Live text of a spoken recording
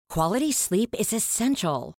Quality sleep is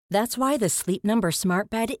essential. That's why the Sleep Number Smart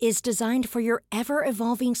Bed is designed for your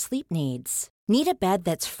ever-evolving sleep needs. Need a bed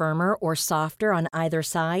that's firmer or softer on either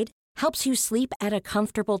side? Helps you sleep at a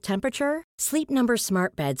comfortable temperature? Sleep Number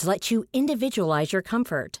Smart Beds let you individualize your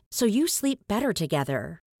comfort, so you sleep better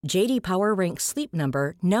together. J.D. Power ranks Sleep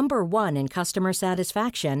Number number 1 in customer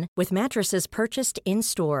satisfaction with mattresses purchased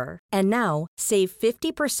in-store. And now, save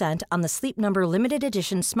 50% on the Sleep Number Limited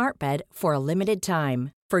Edition Smart Bed for a limited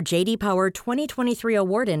time. For J.D. Power 2023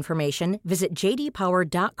 award information, visit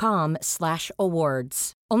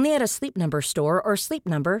jdpower.com/awards. Only at a Sleep Number store or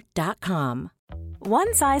sleepnumber.com.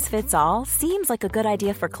 One size fits all seems like a good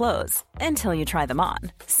idea for clothes until you try them on.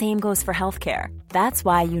 Same goes for healthcare. That's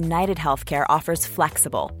why United Healthcare offers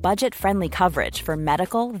flexible, budget-friendly coverage for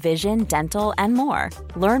medical, vision, dental, and more.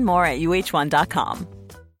 Learn more at uh1.com.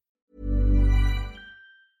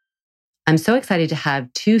 I'm so excited to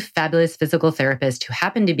have two fabulous physical therapists who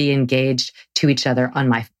happen to be engaged to each other on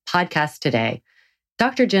my podcast today,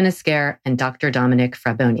 Dr. Jen Esquer and Dr. Dominic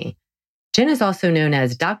Fraboni. Jen is also known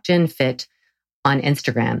as Doc Jen Fit on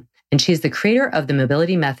Instagram, and she's the creator of the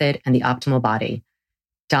Mobility Method and the Optimal Body.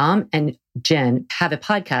 Dom and Jen have a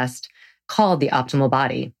podcast called The Optimal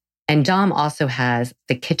Body, and Dom also has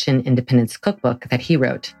the Kitchen Independence Cookbook that he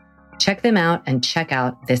wrote. Check them out and check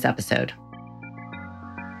out this episode.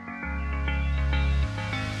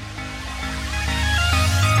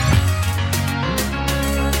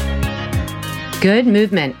 Good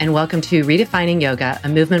movement, and welcome to Redefining Yoga, a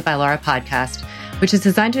Movement by Laura podcast, which is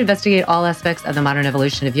designed to investigate all aspects of the modern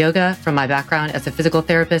evolution of yoga from my background as a physical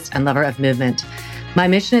therapist and lover of movement. My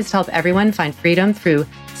mission is to help everyone find freedom through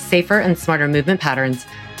safer and smarter movement patterns,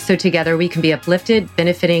 so together we can be uplifted,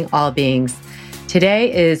 benefiting all beings.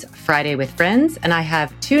 Today is Friday with Friends, and I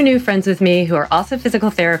have two new friends with me who are also physical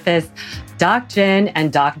therapists, Doc Jen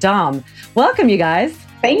and Doc Dom. Welcome, you guys.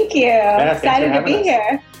 Thank you. Yeah, excited to be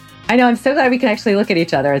here. I know, I'm so glad we can actually look at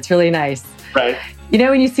each other. It's really nice. Right. You know,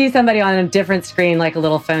 when you see somebody on a different screen, like a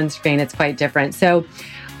little phone screen, it's quite different. So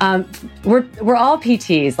we're all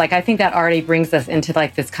PTs. Like, I think that already brings us into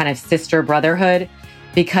like this kind of sister brotherhood,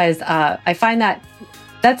 because I find that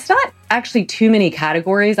that's not actually too many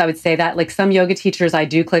categories. I would say that like some yoga teachers I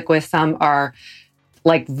do click with, some are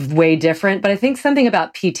like way different. But I think something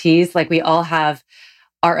about PTs, like we all have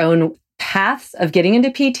our own paths of getting into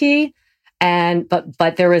PT.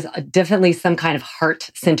 But there was definitely some kind of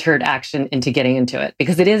heart-centered action into getting into it,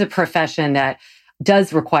 because it is a profession that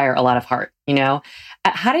does require a lot of heart, you know?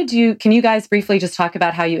 Can you guys briefly just talk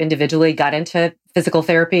about how you individually got into physical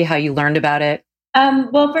therapy, how you learned about it?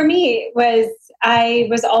 Well, for me, I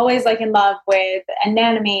was always like in love with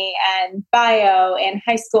anatomy and bio in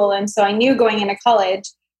high school. And so I knew going into college,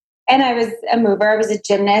 and I was a mover, I was a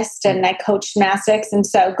gymnast, and I coached gymnastics. And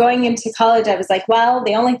so going into college, I was like, well,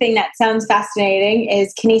 the only thing that sounds fascinating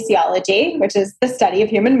is kinesiology, which is the study of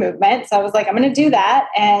human movement. So I was like, I'm going to do that.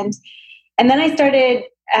 And then I started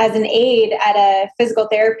as an aide at a physical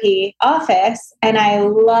therapy office, and I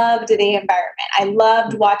loved the environment. I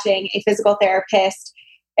loved watching a physical therapist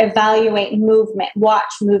evaluate movement,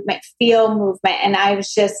 watch movement, feel movement. And I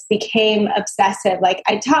became obsessive. Like,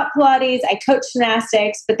 I taught Pilates, I coached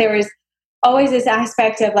gymnastics, but there was always this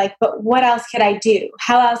aspect of like, but what else could I do?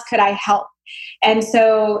 How else could I help? And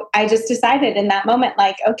so I just decided in that moment,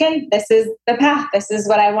 like, okay, this is the path. This is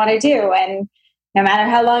what I want to do. And no matter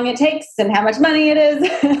how long it takes and how much money it is,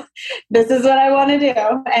 this is what I want to do.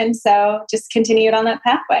 And so just continued on that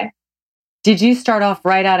pathway. Did you start off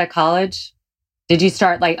right out of college? Did you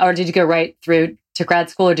start or did you go right through to grad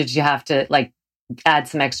school, or did you have to like add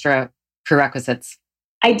some extra prerequisites?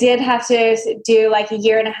 I did have to do like a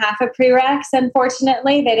year and a half of prereqs.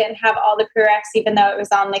 Unfortunately, they didn't have all the prereqs, even though it was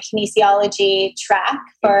on the kinesiology track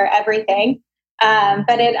for everything.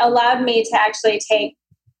 But it allowed me to actually take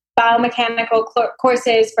biomechanical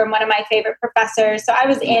courses from one of my favorite professors. So I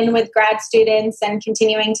was in with grad students and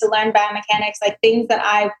continuing to learn biomechanics, like things that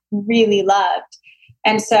I really loved.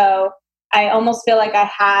 And so I almost feel like I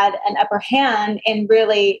had an upper hand in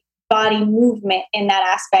really body movement in that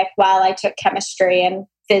aspect while I took chemistry and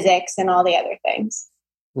physics and all the other things.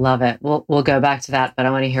 Love it. We'll go back to that, but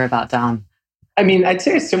I want to hear about Dom. I mean, I'd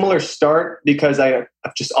say a similar start, because I've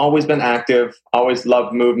just always been active, always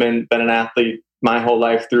loved movement, been an athlete my whole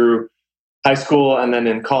life through high school, and then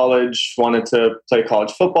in college, wanted to play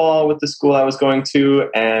college football with the school I was going to.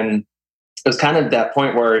 And it was kind of that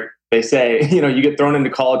point where they say, you get thrown into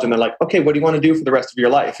college and they're like, okay, what do you want to do for the rest of your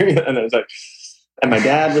life? And I was like, and my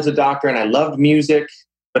dad was a doctor and I loved music,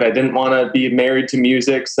 but I didn't want to be married to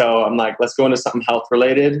music. So I'm like, let's go into something health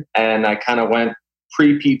related. And I kind of went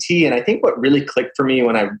pre-PT. And I think what really clicked for me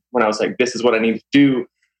when I was like, this is what I need to do,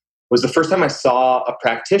 was the first time I saw a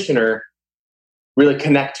practitioner really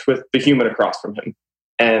connect with the human across from him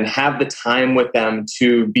and have the time with them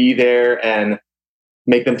to be there and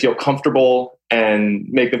make them feel comfortable and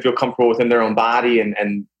make them feel comfortable within their own body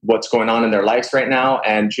and what's going on in their lives right now.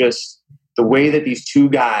 And just the way that these two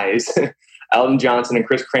guys, Eldon Johnson and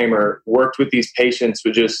Chris Kramer, worked with these patients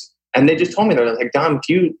would just, and they just told me, they're like, Dom, if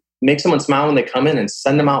you make someone smile when they come in and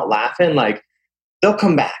send them out laughing, like they'll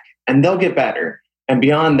come back and they'll get better. And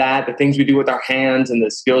beyond that, the things we do with our hands and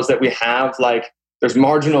the skills that we have, like there's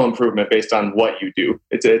marginal improvement based on what you do.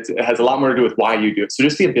 It has a lot more to do with why you do it. So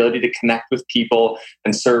just the ability to connect with people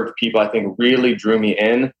and serve people, I think really drew me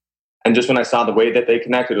in. And just when I saw the way that they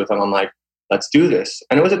connected with them, I'm like, let's do this.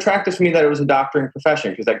 And it was attractive to me that it was a doctoring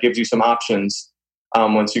profession because that gives you some options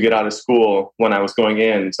once you get out of school when I was going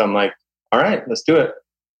in. So I'm like, all right, let's do it.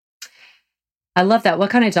 I love that.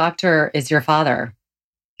 What kind of doctor is your father?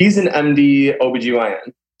 He's an MD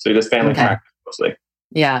OBGYN. So he does family practice mostly.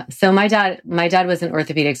 Yeah. So my dad was an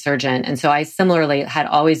orthopedic surgeon. And so I similarly had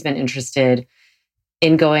always been interested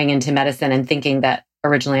in going into medicine and thinking that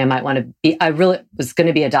originally I really was going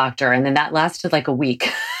to be a doctor. And then that lasted like a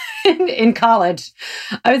week in college.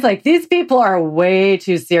 I was like, these people are way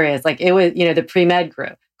too serious. Like it was, the pre-med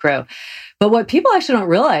crew. But what people actually don't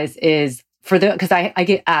realize is because I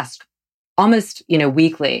get asked almost,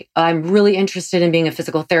 weekly, I'm really interested in being a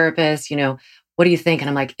physical therapist. What do you think? And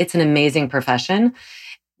I'm like, it's an amazing profession.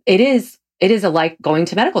 It is like going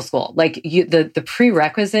to medical school. Like the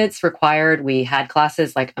prerequisites required, we had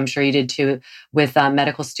classes like I'm sure you did too with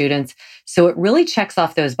medical students. So it really checks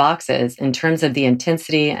off those boxes in terms of the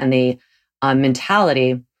intensity and the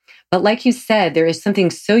mentality. But like you said, there is something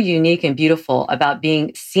so unique and beautiful about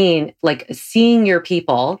being seen, like seeing your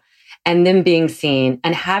people and them being seen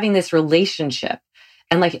and having this relationship.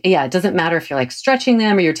 And like, yeah, it doesn't matter if you're like stretching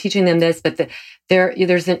them or you're teaching them this, but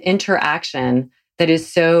there's an interaction that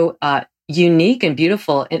is so unique and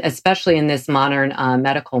beautiful, especially in this modern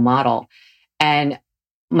medical model. And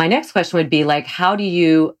my next question would be like, how do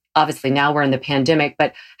you, obviously now we're in the pandemic,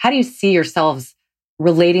 but how do you see yourselves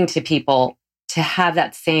relating to people to have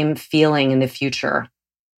that same feeling in the future?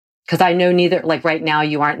 Because I know neither, like right now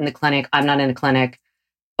you aren't in the clinic, I'm not in a clinic,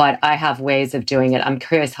 but I have ways of doing it. I'm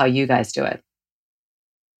curious how you guys do it.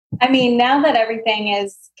 I mean, now that everything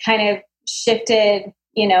is kind of shifted,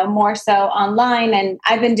 more so online, and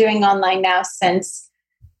I've been doing online now since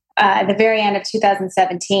the very end of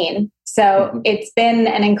 2017. So it's been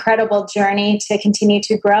an incredible journey to continue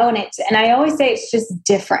to grow. And I always say it's just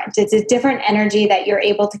different. It's a different energy that you're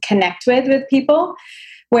able to connect with people,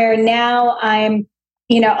 where now I'm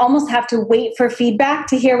almost have to wait for feedback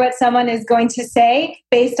to hear what someone is going to say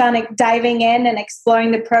based on diving in and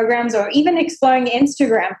exploring the programs or even exploring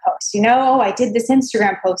Instagram posts. Oh, I did this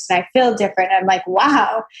Instagram post and I feel different. I'm like,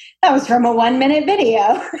 wow, that was from a 1-minute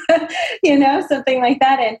video, something like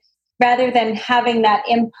that. And rather than having that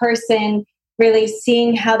in person, really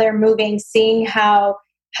seeing how they're moving, seeing how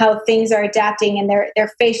things are adapting and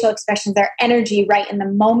their facial expressions, their energy right in the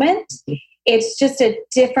moment. It's just a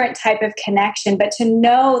different type of connection. But to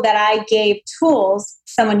know that I gave tools,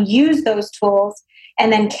 someone used those tools,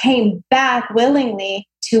 and then came back willingly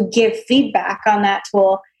to give feedback on that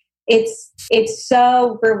tool, it's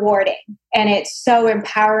so rewarding. And it's so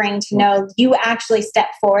empowering to know you actually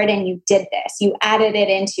stepped forward and you did this. You added it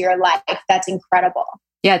into your life. That's incredible.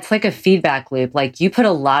 Yeah, it's like a feedback loop. Like you put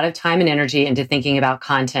a lot of time and energy into thinking about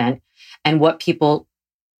content and what people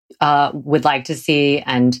would like to see.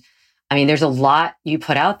 And I mean, there's a lot you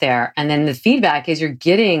put out there. And then the feedback is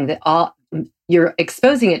you're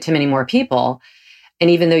exposing it to many more people. And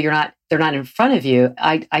even though they're not in front of you,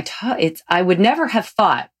 I would never have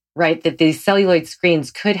thought, right, that these celluloid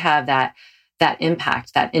screens could have that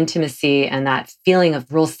impact, that intimacy, and that feeling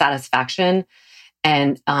of real satisfaction.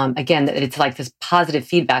 And again, that it's like this positive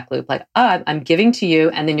feedback loop, like, oh, I'm giving to you,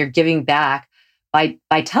 and then you're giving back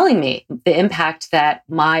by telling me the impact that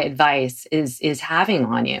my advice is having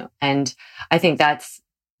on you. And I think that's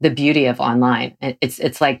the beauty of online.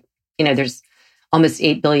 It's like, there's almost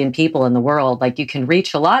 8 billion people in the world. Like you can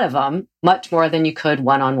reach a lot of them much more than you could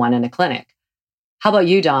one-on-one in a clinic. How about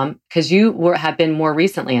you, Dom? Because you have been more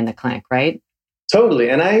recently in the clinic, right? Totally.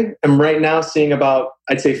 And I am right now seeing about,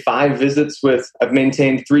 I'd say 5 visits I've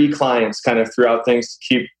maintained 3 clients kind of throughout things to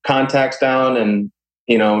keep contacts down and,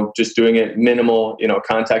 just doing it minimal,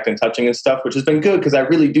 contact and touching and stuff, which has been good because I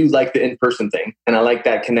really do like the in-person thing. And I like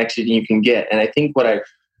that connection you can get. And I think what I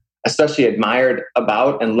especially admired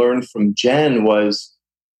about and learned from Jen was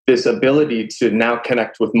this ability to now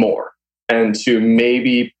connect with more and to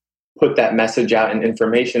maybe put that message out and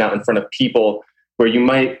information out in front of people where you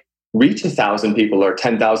might reach 1,000 people or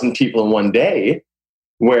 10,000 people in one day,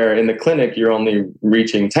 where in the clinic you're only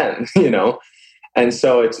reaching 10, And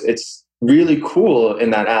so it's really cool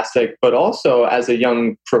in that aspect. But also as a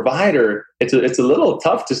young provider, it's a little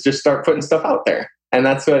tough to just start putting stuff out there. And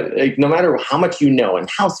that's what, like, no matter how much you know and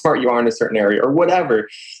how smart you are in a certain area or whatever,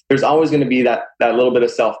 there's always going to be that little bit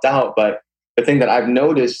of self-doubt. But the thing that I've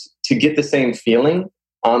noticed, to get the same feeling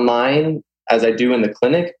online as I do in the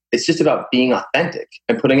clinic, it's just about being authentic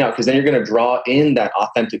and putting out, because then you're going to draw in that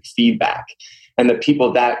authentic feedback. And the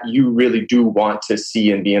people that you really do want to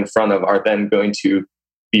see and be in front of are then going to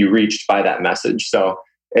be reached by that message. So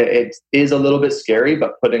it is a little bit scary,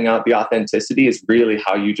 but putting out the authenticity is really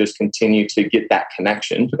how you just continue to get that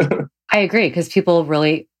connection. I agree, because people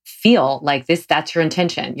really feel like that's your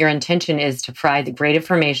intention. Your intention is to provide great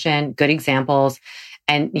information, good examples.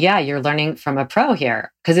 And yeah, you're learning from a pro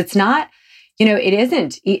here, because it's not,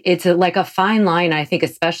 it's like a fine line. I think,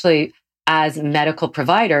 especially as medical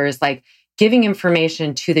providers, like giving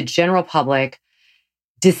information to the general public,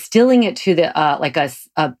 distilling it to the like a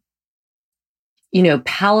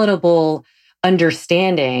palatable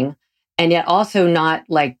understanding, and yet also not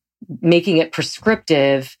like making it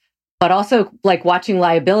prescriptive, but also like watching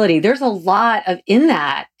liability. There's a lot in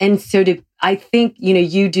that. And so I think,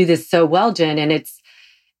 you do this so well, Jen, and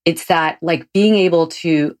it's that like being able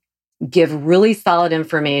to give really solid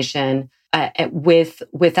information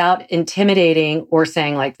without intimidating or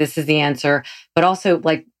saying like, this is the answer, but also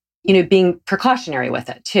like, being precautionary with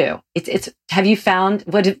it too. Have you found,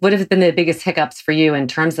 what have been the biggest hiccups for you in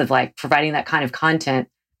terms of like providing that kind of content?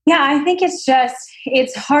 Yeah, I think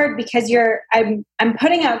it's hard because I'm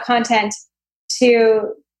putting out content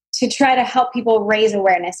to try to help people raise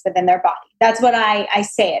awareness within their body. That's what I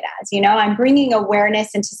say it as, I'm bringing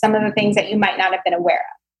awareness into some of the things that you might not have been aware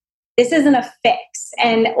of. This isn't a fix.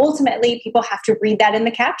 And ultimately people have to read that in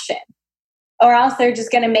the caption, or else they're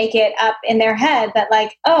just going to make it up in their head that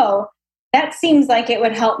like, oh, that seems like it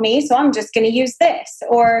would help me, so I'm just going to use this.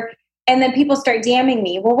 And then people start DMing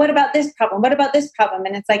me, well, what about this problem? What about this problem?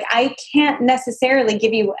 And it's like, I can't necessarily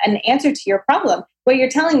give you an answer to your problem. What you're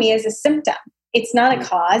telling me is a symptom. It's not a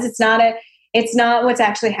cause. It's not what's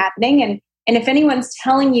actually happening. And if anyone's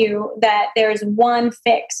telling you that there's one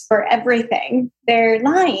fix for everything, they're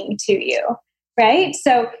lying to you, right?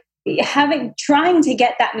 So trying to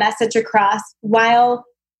get that message across while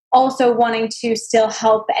also wanting to still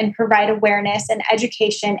help and provide awareness and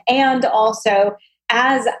education. And also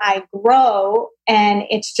as I grow, and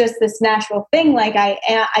it's just this natural thing, like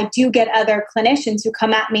I do get other clinicians who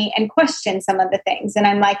come at me and question some of the things. And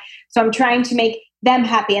I'm like, so I'm trying to make them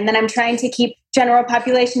happy. And then I'm trying to keep general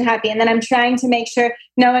population happy. And then I'm trying to make sure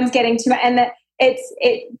no one's getting too much. And that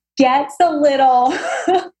it gets a little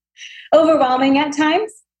overwhelming at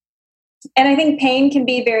times. And I think pain can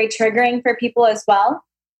be very triggering for people as well.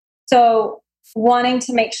 So wanting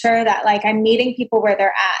to make sure that like I'm meeting people where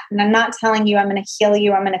they're at, and I'm not telling you I'm going to heal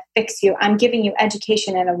you, I'm going to fix you. I'm giving you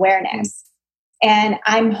education and awareness. And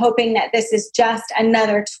I'm hoping that this is just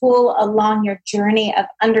another tool along your journey of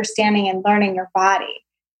understanding and learning your body.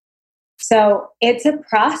 So it's a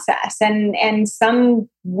process, and some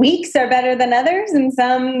weeks are better than others, and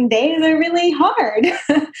some days are really hard.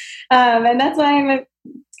 And that's why I'm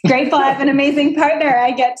grateful I have an amazing partner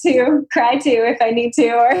I get to cry to if I need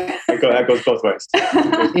to. Or that goes both ways.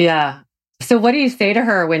 Yeah. So what do you say to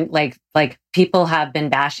her when like people have been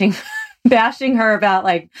bashing her about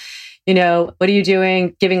like, what are you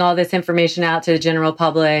doing, giving all this information out to the general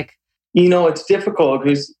public? It's difficult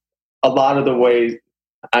because a lot of the way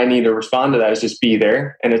I need to respond to that is just be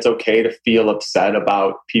there. And it's okay to feel upset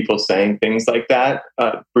about people saying things like that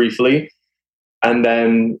briefly. And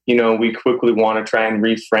then, we quickly want to try and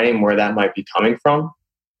reframe where that might be coming from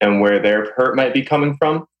and where their hurt might be coming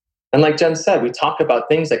from. And like Jen said, we talk about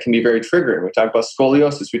things that can be very triggering. We talk about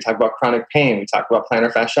scoliosis, we talk about chronic pain, we talk about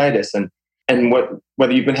plantar fasciitis, and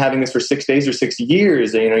whether you've been having this for 6 days or 6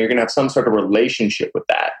 years, you're going to have some sort of relationship with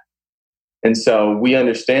that. And so we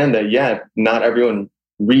understand that, not everyone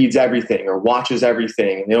reads everything or watches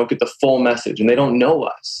everything, and they don't get the full message, and they don't know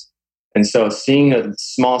us. And so seeing a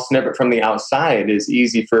small snippet from the outside is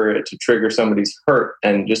easy for it to trigger somebody's hurt,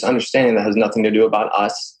 and just understanding that has nothing to do about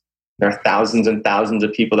us. There are thousands and thousands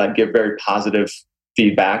of people that give very positive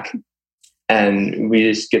feedback, and we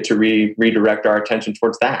just get to redirect our attention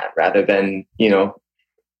towards that rather than,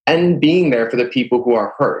 and being there for the people who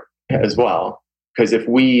are hurt as well. Because if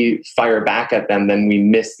we fire back at them, then we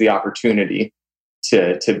miss the opportunity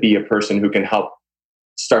to be a person who can help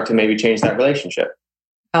start to maybe change that relationship.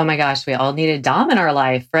 Oh my gosh, we all need a Dom in our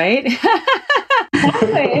life, right?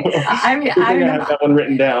 Exactly. I have that one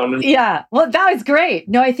written down. Yeah. Well, that was great.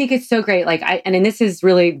 No, I think it's so great. Like and this is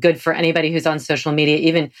really good for anybody who's on social media,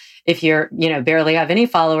 even if you're, barely have any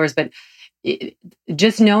followers, but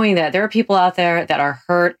just knowing that there are people out there that are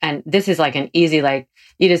hurt. And this is like an easy, like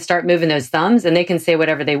you just start moving those thumbs and they can say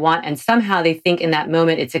whatever they want. And somehow they think in that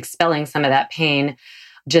moment, it's expelling some of that pain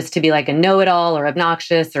just to be like a know-it-all or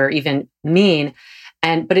obnoxious or even mean.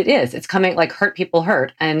 But it's coming like hurt people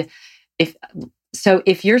hurt. And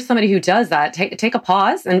if you're somebody who does that, take a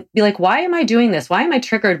pause and be like, why am I doing this? Why am I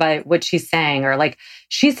triggered by what she's saying? Or like,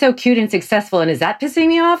 she's so cute and successful. And is that pissing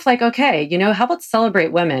me off? Like, okay, how about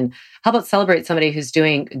celebrate women? How about celebrate somebody who's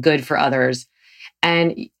doing good for others?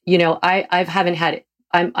 And,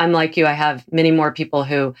 I'm like you, I have many more people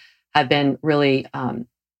who have been really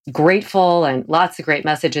grateful and lots of great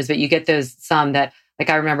messages, but you get some that, like,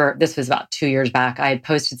 I remember this was about 2 years back. I had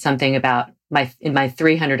posted something about in my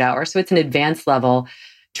 300 hours. So it's an advanced level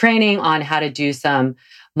training on how to do some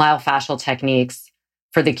myofascial techniques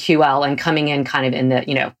for the QL and coming in kind of in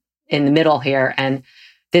the middle here. And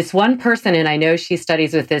this one person, and I know she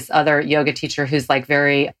studies with this other yoga teacher who's like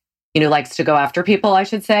very, likes to go after people, I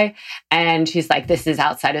should say. And she's like, this is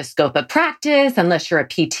outside of scope of practice. Unless you're a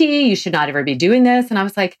PT, you should not ever be doing this. And I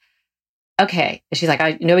was like, okay. She's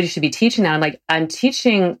like, nobody should be teaching that. I'm like, I'm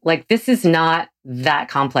teaching, like, this is not that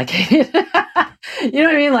complicated. You know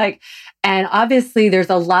what I mean? Like, and obviously there's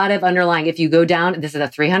a lot of underlying, if you go down, this is a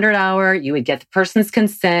 300 hour, you would get the person's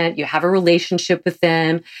consent, you have a relationship with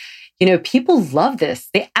them. People love this.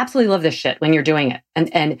 They absolutely love this shit when you're doing it.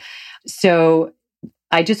 And so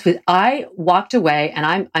I walked away,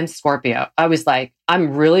 and I'm Scorpio. I was like,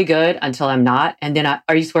 I'm really good until I'm not. And then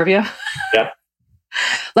are you Scorpio? Yeah.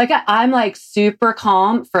 Like I'm like super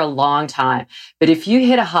calm for a long time. But if you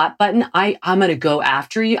hit a hot button, I'm going to go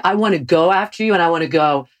after you. I want to go after you. And I want to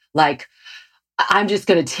go like, I'm just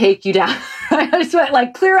going to take you down. I just went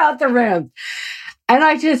like clear out the room. And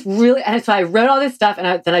I just really, and so I wrote all this stuff,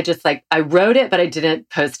 and then I just like, I wrote it, but I didn't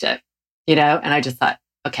post it, and I just thought,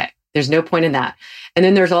 okay, there's no point in that. And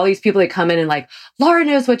then there's all these people that come in and like, Laura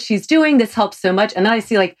knows what she's doing. This helps so much. And then I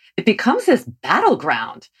see like, it becomes this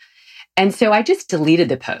battleground. And so I just deleted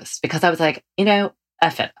the post because I was like,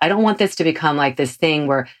 F it. I don't want this to become like this thing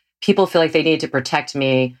where people feel like they need to protect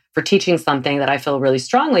me for teaching something that I feel really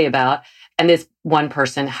strongly about. And this one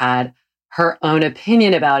person had her own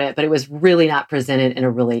opinion about it, but it was really not presented in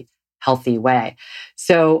a really healthy way.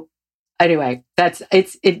 So anyway,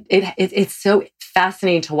 it's so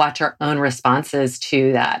fascinating to watch our own responses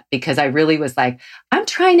to that, because I really was like, I'm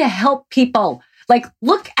trying to help people. Like,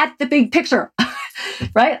 look at the big picture,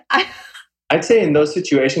 right? I'd say in those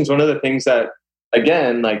situations, one of the things that,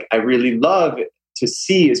 again, like I really love to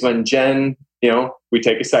see is when Jen, we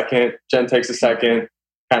take a second, Jen takes a second,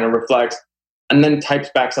 kind of reflects, and then types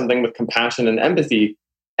back something with compassion and empathy.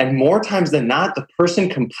 And more times than not, the person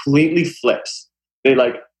completely flips. They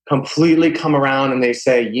like completely come around and they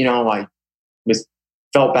say, I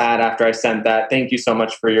felt bad after I sent that. Thank you so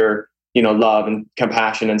much for your, love and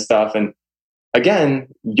compassion and stuff. And again,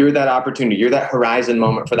 you're that opportunity, you're that horizon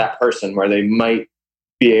moment for that person where they might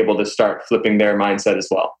be able to start flipping their mindset as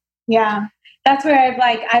well. Yeah. That's where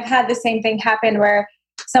I've had the same thing happen where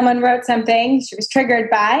someone wrote something she was triggered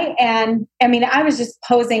by. And I was just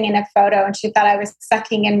posing in a photo and she thought I was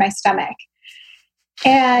sucking in my stomach.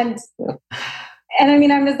 And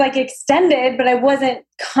I was like extended, but I wasn't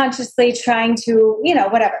consciously trying to,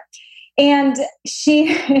 whatever. And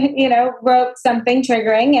she, wrote something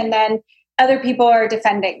triggering, and then other people are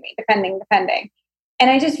defending me, defending.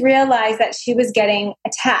 And I just realized that she was getting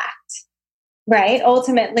attacked, right?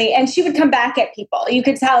 Ultimately. And she would come back at people. You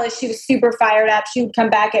could tell that she was super fired up. She would come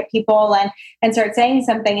back at people and start saying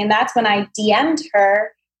something. And that's when I DM'd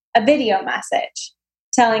her a video message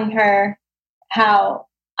telling her how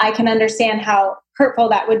I can understand how hurtful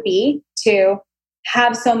that would be to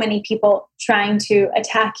have so many people trying to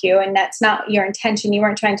attack you, and that's not your intention. You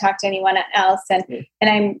weren't trying to talk to anyone else.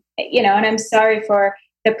 And I'm sorry for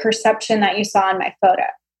the perception that you saw in my photo.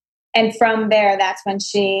 And from there, that's when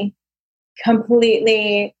she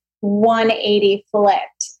completely 180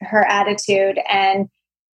 flipped her attitude, and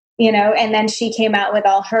then she came out with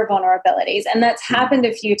all her vulnerabilities. And that's happened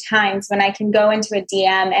a few times when I can go into a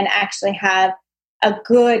DM and actually have a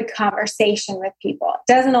good conversation with people.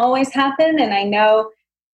 It doesn't always happen. And I know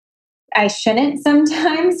I shouldn't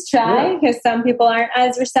sometimes try because some people aren't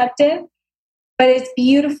as receptive, but it's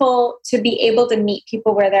beautiful to be able to meet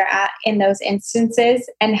people where they're at in those instances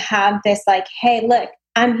and have this like, hey, look,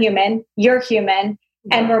 I'm human, you're human,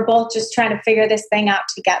 and we're both just trying to figure this thing out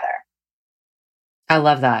together. I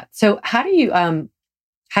love that. So how do you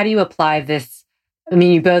apply this I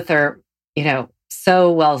mean, you both are,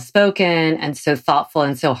 so well spoken and so thoughtful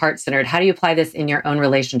and so heart centered. How do you apply this in your own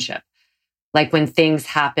relationship? Like when things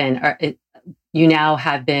happen, you now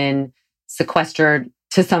have been sequestered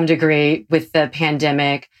to some degree with the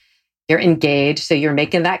pandemic. You're engaged, so you're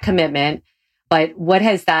making that commitment. But what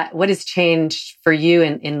has changed for you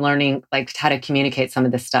in learning like how to communicate some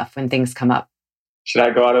of this stuff when things come up? Should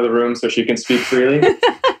I go out of the room so she can speak freely?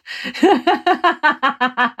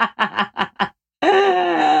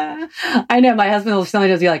 I know my husband will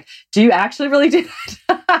sometimes be like, do you actually really do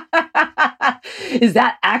that? Is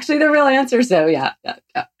that actually the real answer? So yeah.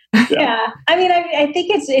 I mean, I think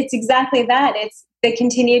it's exactly that. It's the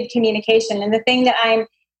continued communication. And the thing that I'm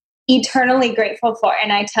eternally grateful for,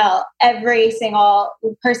 and I tell every single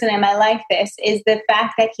person in my life this, is the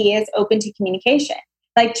fact that he is open to communication,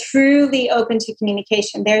 like truly open to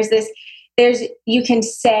communication. You can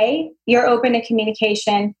say you're open to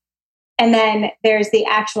communication, and then there's the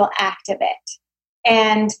actual act of it.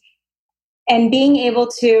 And being able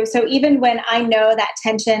to, so even when I know that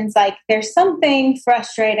tension's like, there's something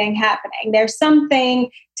frustrating happening, there's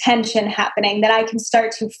something tension happening that I can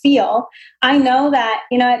start to feel, I know that,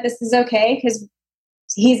 this is okay because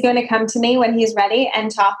he's going to come to me when he's ready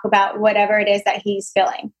and talk about whatever it is that he's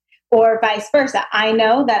feeling, or vice versa. I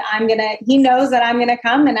know that he knows that I'm going to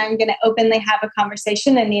come and I'm going to openly have a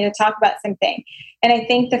conversation and need to talk about something. And I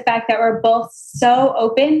think the fact that we're both so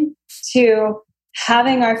open to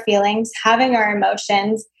having our feelings, having our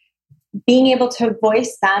emotions, being able to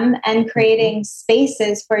voice them and creating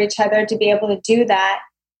spaces for each other to be able to do that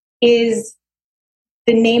is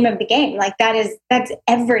the name of the game. Like that's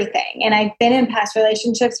everything. And I've been in past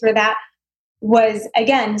relationships where that was,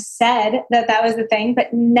 again, said that was the thing, but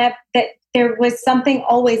that there was something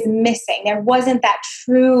always missing. There wasn't that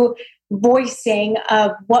true voicing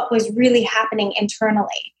of what was really happening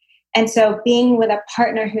internally. And so being with a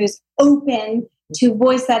partner who's open to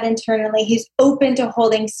voice that internally, he's open to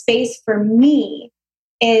holding space for me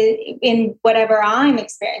in whatever I'm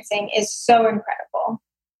experiencing is so incredible.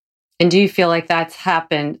 And do you feel like that's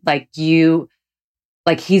happened? Like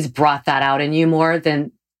he's brought that out in you more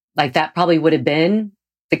than like that probably would have been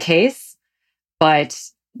the case. But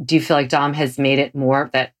do you feel like Dom has made it more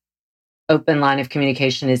that open line of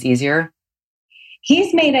communication is easier?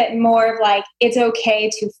 He's made it more of like, it's okay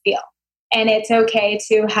to feel and it's okay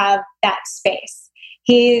to have that space.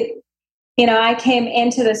 I came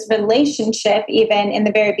into this relationship even in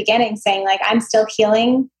the very beginning saying like, I'm still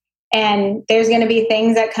healing and there's going to be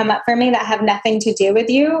things that come up for me that have nothing to do with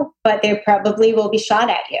you, but they probably will be shot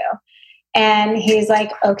at you. And he's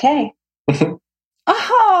like, okay.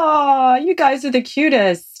 Oh, you guys are the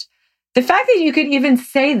cutest. The fact that you could even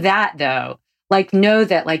say that though, like know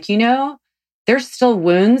that like, there's still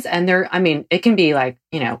wounds and it can be like,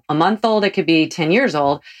 a month old, it could be 10 years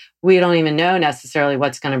old. We don't even know necessarily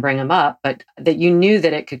what's going to bring him up, but that you knew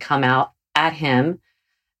that it could come out at him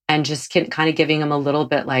and just kind of giving him a little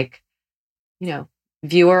bit like,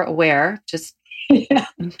 viewer aware, just. Yeah.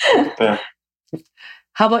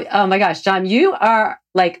 How about, oh my gosh, Dom, you are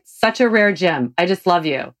like such a rare gem. I just love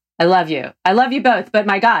you. I love you. I love you both. But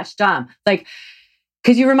my gosh, Dom, like,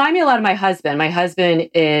 because you remind me a lot of my husbend. My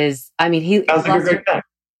husband is, he sounds like a great guy.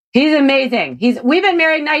 He's amazing. We've been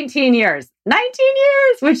married 19 years,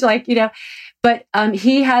 which but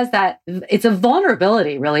he has that, it's a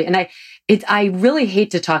vulnerability really. And I really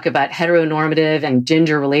hate to talk about heteronormative and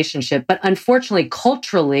gender relationship, but unfortunately,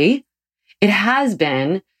 culturally, it has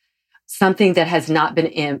been something that has not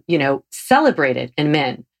been, celebrated in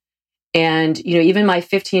men. And, even my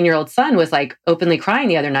 15-year-old son was like openly crying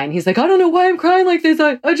the other night. And he's like, I don't know why I'm crying like this.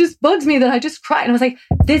 It just bugs me that I just cry. And I was like,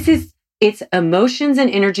 it's emotions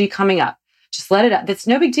and energy coming up. Just let it out. That's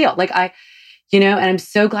no big deal. Like and I'm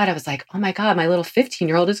so glad. I was like, oh my God, my little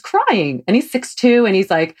 15-year-old is crying and he's 6'2" and he's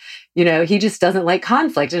like, he just doesn't like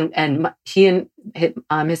conflict. And he and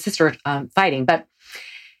his sister are fighting. But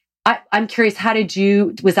I'm curious,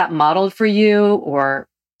 was that modeled for you or?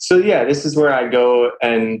 So yeah, this is where I go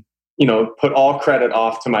and, put all credit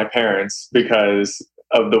off to my parents because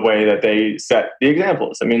of the way that they set the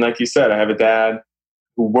examples. Like you said, I have a dad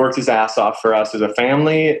who worked his ass off for us as a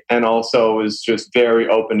family and also was just very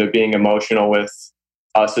open to being emotional with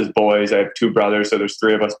us as boys. I have 2 brothers, so there's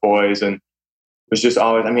 3 of us boys. And it was just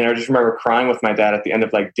always, I just remember crying with my dad at the end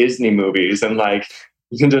of like Disney movies and like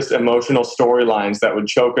just emotional storylines that would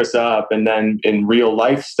choke us up. And then in real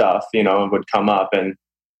life stuff, would come up and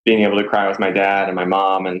being able to cry with my dad and my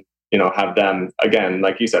mom and, have them, again,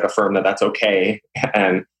 like you said, affirm that that's okay.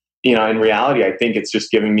 And, in reality, I think it's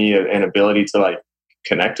just giving me an ability to like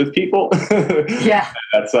connect with people. Yeah.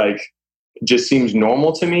 That's like, just seems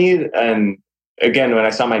normal to me. And again, when I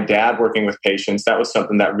saw my dad working with patients, that was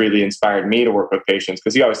something that really inspired me to work with patients,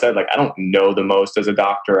 because he always said, like, I don't know the most as a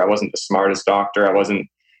doctor. I wasn't the smartest doctor.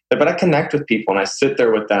 But I connect with people and I sit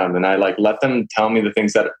there with them and I like let them tell me the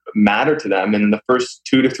things that matter to them. And in the first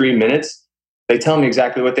 2 to 3 minutes, they tell me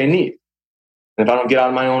exactly what they need. And if I don't get out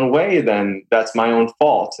of my own way, then that's my own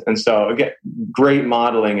fault. And so again, great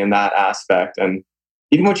modeling in that aspect. And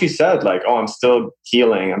even what you said, like, oh, I'm still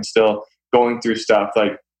healing, I'm still going through stuff.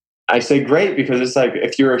 Like, I say great, because it's like,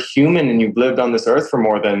 if you're a human and you've lived on this earth for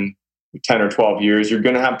more than 10 or 12 years, you're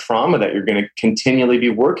going to have trauma that you're going to continually be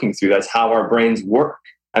working through. That's how our brains work.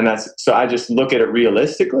 And so I just look at it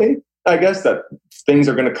realistically, I guess, that things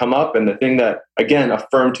are going to come up. And the thing that, again,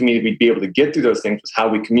 affirmed to me we'd be able to get through those things was how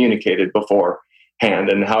we communicated beforehand.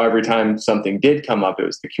 And how every time something did come up, it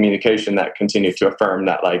was the communication that continued to affirm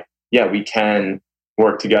that, like, yeah, we can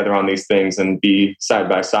work together on these things and be side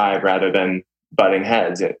by side rather than butting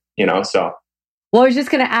heads, so. Well, I was just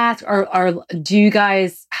going to ask, do you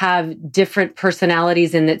guys have different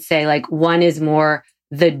personalities in that, say, like, one is more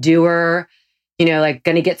the doer, like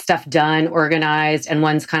going to get stuff done, organized, and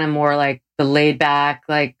one's kind of more like the laid back,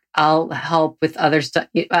 like, I'll help with other stuff.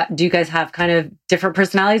 Do you guys have kind of different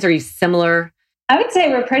personalities? Are you similar? I would say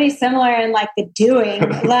we're pretty similar in like the doing,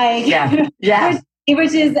 like, yeah.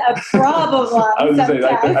 Which is a problem. I was going to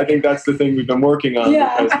say, I think that's the thing we've been working on.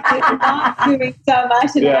 Yeah, it's not doing so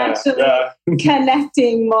much and actually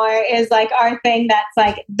connecting more is like our thing. That's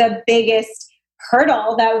like the biggest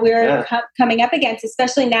hurdle that we're coming up against,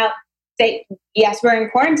 especially now. Yes, we're in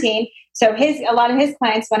quarantine. So a lot of his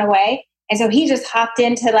clients went away. And so he just hopped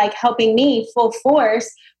into like helping me full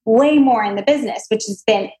force way more in the business, which has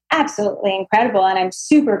been absolutely incredible. And I'm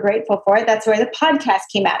super grateful for it. That's where the podcast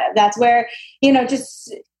came out of. That's where,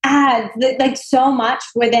 just add like so much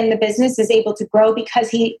within the business is able to grow because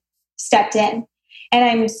he stepped in. And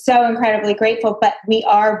I'm so incredibly grateful, but we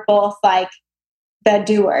are both like the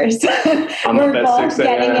doers. We're both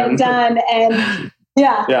getting it done. And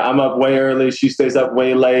yeah, I'm up way early. She stays up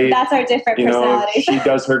way late. That's our different personalities. She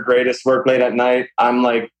does her greatest work late at night. I'm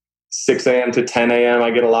like 6 a.m. to 10 a.m.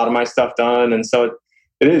 I get a lot of my stuff done. And so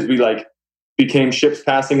it is, we like became ships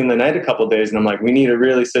passing in the night a couple of days. And I'm like, we need to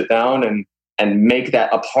really sit down and make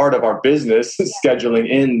that a part of our business, scheduling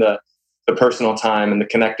in the personal time and the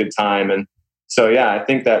connected time. And so, I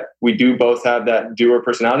think that we do both have that doer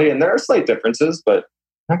personality, and there are slight differences, but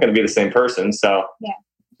not going to be the same person. So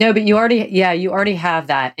No, but you already have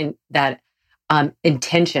that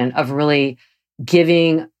intention of really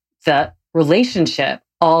giving the relationship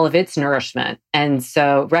all of its nourishment. And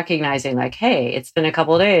so recognizing like, hey, it's been a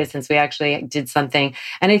couple of days since we actually did something.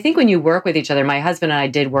 And I think when you work with each other, my husband and I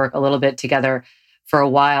did work a little bit together for a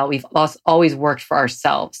while. We've always worked for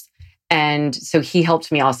ourselves. And so he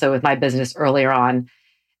helped me also with my business earlier on.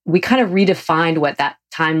 We kind of redefined what that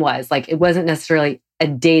time was. Like, it wasn't necessarily a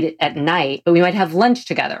date at night, but we might have lunch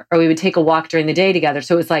together, or we would take a walk during the day together.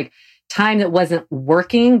 So it was like time that wasn't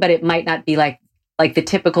working, but it might not be like the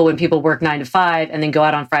typical when people work 9 to 5 and then go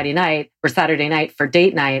out on Friday night or Saturday night for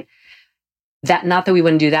date night. That, not that we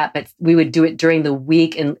wouldn't do that, but we would do it during the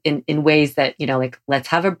week in ways that, like, let's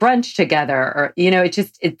have a brunch together, or,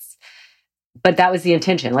 but that was the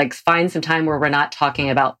intention. Like, find some time where we're not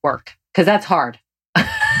talking about work, because that's hard.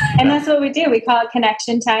 And that's what we do. We call it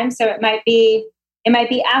connection time. So it might be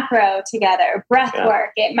acro together, breath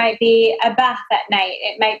work. It might be a bath at night.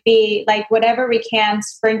 It might be like whatever we can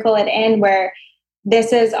sprinkle it in where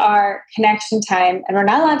this is our connection time, and we're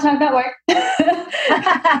not allowed to talk about work.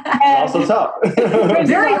 It's also tough. It's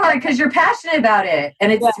very hard because you're passionate about it,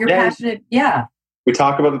 and you're passionate. Yeah. We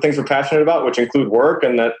talk about the things we're passionate about, which include work,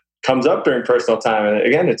 and that comes up during personal time. And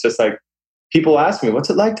again, it's just like, people ask me,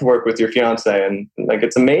 what's it like to work with your fiance? And like,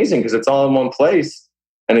 it's amazing because it's all in one place.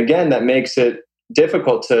 And again, that makes it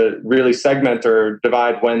difficult to really segment or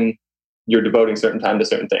divide when you're devoting certain time to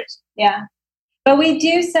certain things. Yeah. But we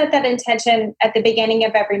do set that intention at the beginning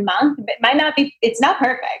of every month. It might not be, it's not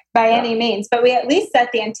perfect by any means, but we at least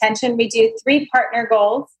set the intention. We do 3 partner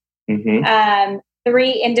goals,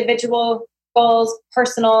 3 individual goals,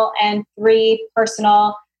 personal, and 3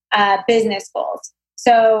 personal business goals.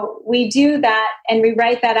 So we do that and we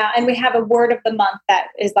write that out, and we have a word of the month that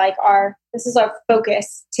is like this is our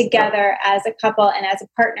focus together as a couple and as a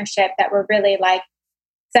partnership that we're really like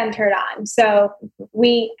centered on. So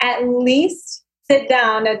we at least sit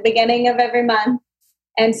down at the beginning of every month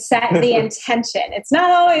and set the intention. It's not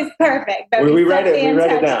always perfect, but we write it down.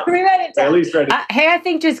 We write it down. At least write it. Hey, I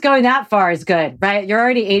think just going that far is good, right? You're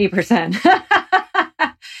already 80%.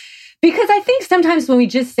 Because I think sometimes when we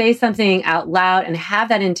just say something out loud and have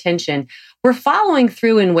that intention, we're following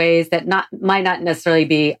through in ways that might not necessarily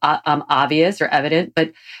be obvious or evident,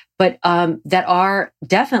 but that are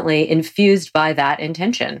definitely infused by that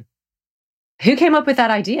intention. Who came up with that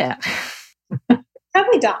idea?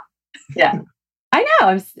 Probably Dom. Yeah, I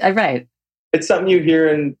know. I'm right. It's something you hear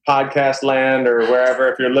in podcast land or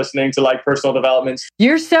wherever, if you're listening to like personal developments.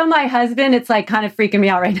 You're so my husband. It's like kind of freaking me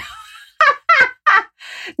out right now.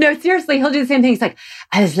 No, seriously, he'll do the same thing. He's like,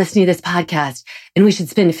 I was listening to this podcast and we should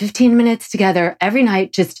spend 15 minutes together every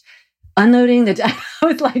night just unloading the... I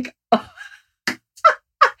was like, oh.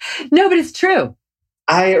 No, but it's true.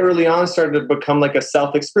 I early on started to become like a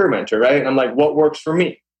self-experimenter, right? And I'm like, what works for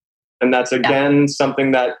me? And that's, again,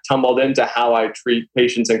 something that tumbled into how I treat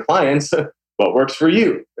patients and clients. What works for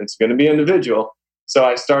you? It's going to be individual. So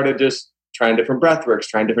I started just trying different breath works,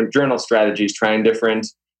 trying different journal strategies, trying different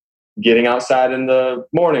getting outside in the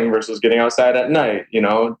morning versus getting outside at night,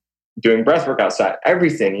 doing breath work outside,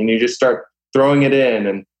 everything. And you just start throwing it in.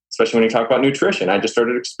 And especially when you talk about nutrition, I just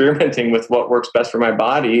started experimenting with what works best for my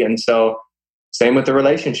body. And so same with the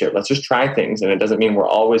relationship. Let's just try things. And it doesn't mean we're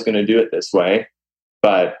always going to do it this way.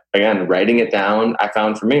 But again, writing it down, I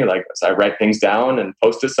found for me, like as I write things down and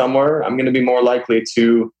post it somewhere, I'm going to be more likely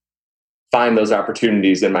to find those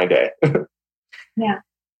opportunities in my day. Yeah.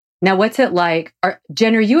 Now, what's it like?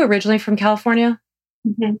 Jen, are you originally from California?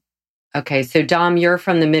 Mm-hmm. Okay. So Dom, you're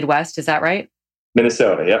from the Midwest. Is that right?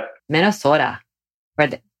 Minnesota. Yep. Minnesota,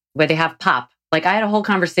 where they have pop. Like I had a whole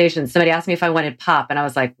conversation. Somebody asked me if I wanted pop. And I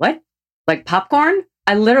was like, what? Like popcorn?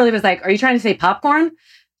 I literally was like, are you trying to say popcorn?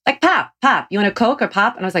 Like pop. You want a Coke or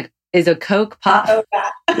pop? And I was like, is a Coke pop? Oh,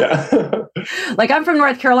 yeah. Like I'm from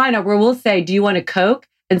North Carolina where we'll say, do you want a Coke?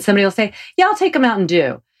 And somebody will say, yeah, I'll take a Mountain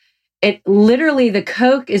Dew. It literally, the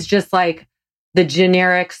Coke is just like the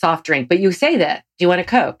generic soft drink, but you say that, do you want a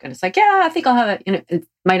Coke? And it's like, yeah, I think I'll have it. It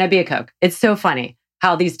might not be a Coke. It's so funny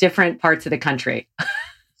how these different parts of the country.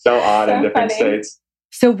 So odd in different states.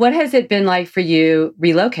 So what has it been like for you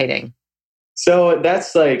relocating? So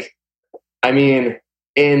that's like,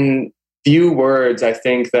 in few words, I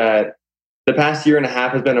think that the past year and a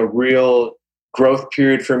half has been a real growth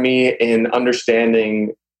period for me in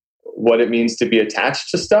understanding what it means to be attached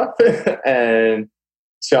to stuff and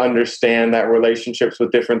to understand that relationships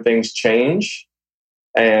with different things change,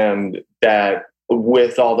 and that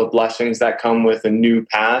with all the blessings that come with a new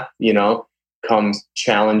path, comes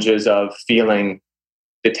challenges of feeling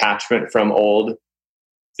detachment from old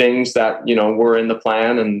things that, were in the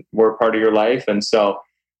plan and were part of your life. And so,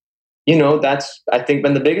 that's, I think,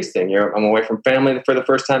 been the biggest thing. I'm away from family for the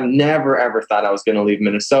first time. Never, ever thought I was going to leave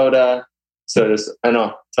Minnesota. So just,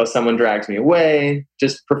 until someone drags me away,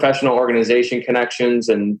 just professional organization connections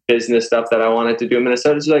and business stuff that I wanted to do in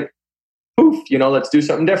Minnesota. It's like, poof, let's do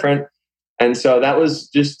something different. And so that was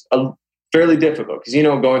just fairly difficult because,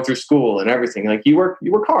 going through school and everything, like you work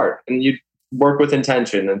hard and you work with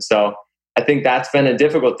intention. And so I think that's been a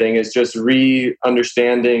difficult thing, is just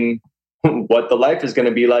re-understanding what the life is going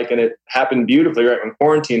to be like. And it happened beautifully right when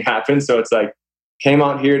quarantine happened. So it's like, came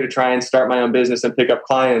out here to try and start my own business and pick up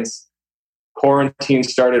clients. Quarantine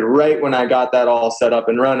started right when I got that all set up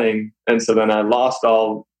and running. And so then I lost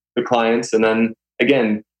all the clients, and then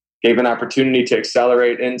again, gave an opportunity to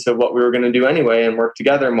accelerate into what we were going to do anyway and work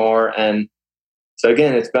together more. And so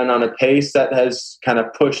again, it's been on a pace that has kind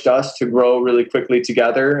of pushed us to grow really quickly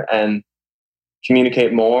together and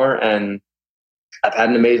communicate more. And I've had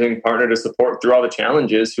an amazing partner to support through all the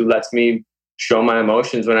challenges, who lets me show my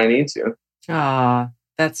emotions when I need to. Oh,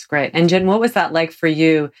 that's great. And Jen, what was that like for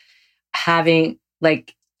you, having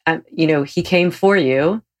he came for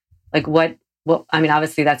you? Like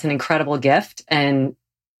obviously that's an incredible gift. And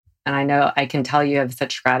I know I can tell you have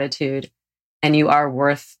such gratitude, and you are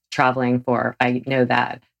worth traveling for. I know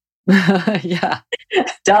that. Yeah.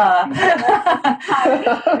 Duh.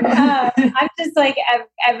 I'm just like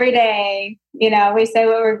every day, we say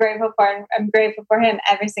what we're grateful for, and I'm grateful for him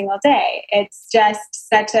every single day. It's just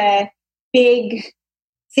such a big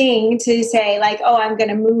thing to say, like, oh, I'm going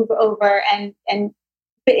to move over,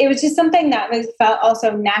 but it was just something that felt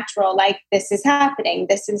also natural. Like, this is happening.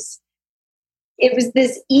 It was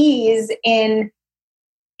this ease in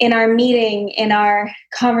our meeting, in our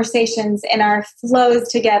conversations, in our flows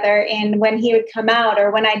together, in when he would come out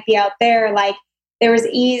or when I'd be out there. Like, there was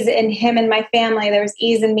ease in him and my family. There was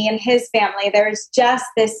ease in me and his family. There was just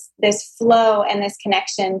this flow and this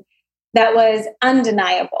connection that was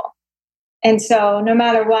undeniable. And so no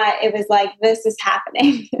matter what, it was like, this is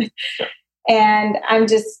happening. And I'm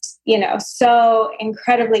just, so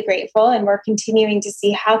incredibly grateful. And we're continuing to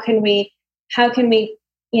see how can we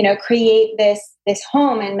create this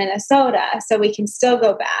home in Minnesota so we can still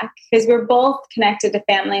go back, because we're both connected to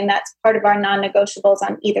family, and that's part of our non-negotiables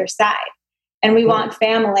on either side. And we want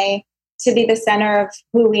family to be the center of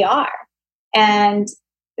who we are. And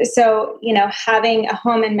so, having a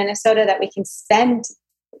home in Minnesota that we can spend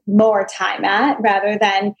more time at rather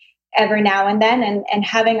than every now and then, and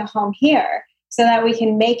having a home here so that we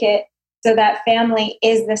can make it so that family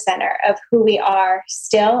is the center of who we are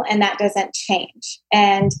still, and that doesn't change.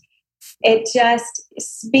 And it just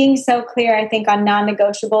being so clear, I think, on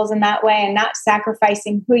non-negotiables in that way, and not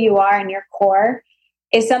sacrificing who you are and your core,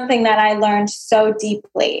 is something that I learned so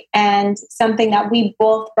deeply, and something that we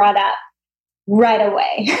both brought up right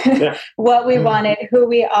away. Yeah. What we wanted, who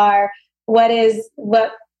we are,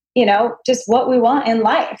 just what we want in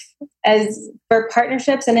life as for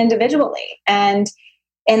partnerships and individually. And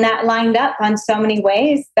that lined up on so many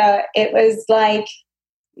ways that it was like,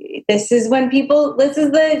 this is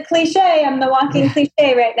the cliche. I'm the walking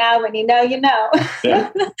cliche right now. When you know, you know. Yeah.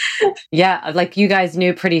 Yeah. Like you guys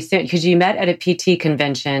knew pretty soon because you met at a PT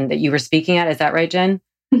convention that you were speaking at. Is that right, Jen?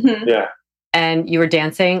 Mm-hmm. Yeah. And you were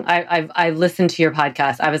dancing. I listened to your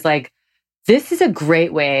podcast. I was like, this is a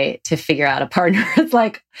great way to figure out a partner. It's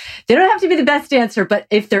like, they don't have to be the best dancer, but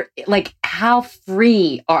if they're like, how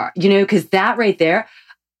free are, because that right there,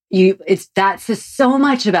 that's just so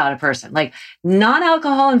much about a person, like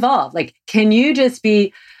non-alcohol involved. Like, can you just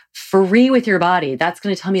be free with your body? That's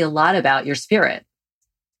going to tell me a lot about your spirit.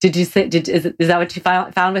 Did you say, is that what you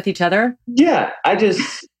found with each other? Yeah. I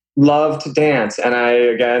just love to dance. And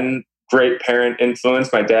again, great parent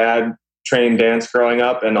influence. My dad trained dance growing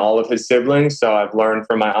up and all of his siblings. So I've learned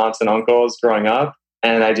from my aunts and uncles growing up,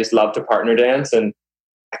 and I just love to partner dance. And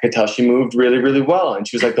I could tell she moved really, really well. And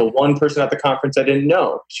she was like the one person at the conference I didn't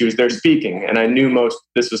know. She was there speaking. And I knew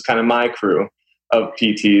this was kind of my crew of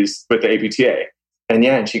PTs with the APTA.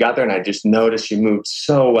 And she got there and I just noticed she moved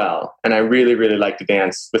so well. And I really, really like to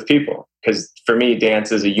dance with people, because for me,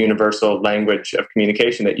 dance is a universal language of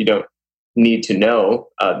communication that you don't need to know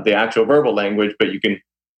the actual verbal language, but you can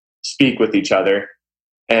speak with each other.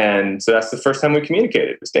 And so that's the first time we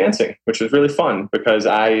communicated, was dancing, which was really fun, because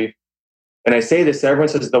I say this, everyone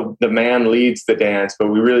says the man leads the dance, but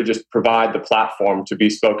we really just provide the platform to be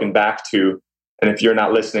spoken back to. And if you're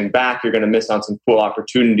not listening back, you're going to miss on some cool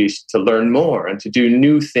opportunities to learn more and to do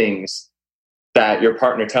new things that your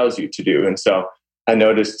partner tells you to do. And so I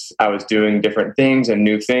noticed I was doing different things and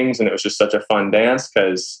new things, and it was just such a fun dance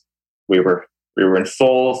because we were in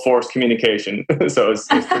full force communication. So it was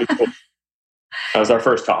pretty cool. That was our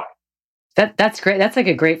first talk. That's great. That's like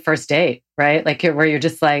a great first date, right? Like where you're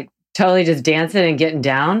just like totally just dancing and getting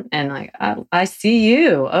down and like, I see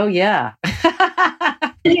you. Oh yeah.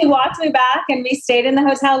 He walked me back and we stayed in the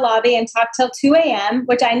hotel lobby and talked till 2 a.m.,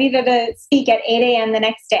 which I needed to speak at 8 a.m. the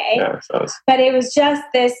next day. Yeah, but it was just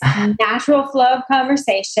this natural flow of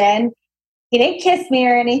conversation. He didn't kiss me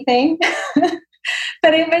or anything,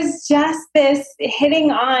 but it was just this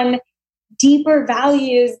hitting on deeper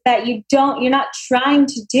values that you're not trying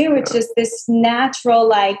to do. It's just this natural,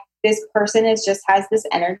 like, this person has this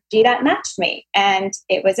energy that matched me. And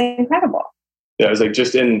it was incredible. Yeah, it was like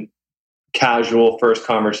just in casual first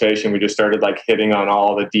conversation, we just started like hitting on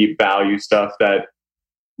all the deep value stuff that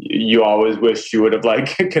you always wish you would have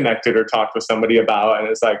like connected or talked with somebody about. And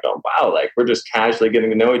it's like, oh wow, like we're just casually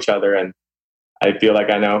getting to know each other. And I feel like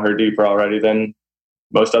I know her deeper already than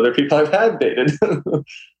most other people I've had dated.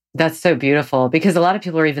 That's so beautiful, because a lot of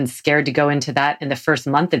people are even scared to go into that in the first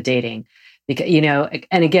month of dating. Because,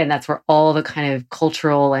 and again, that's where all the kind of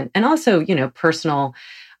cultural and also, personal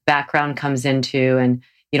background comes into, and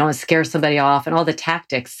you don't want to scare somebody off and all the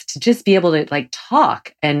tactics to just be able to like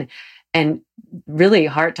talk and really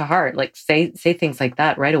heart to heart, like say things like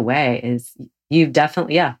that right away is you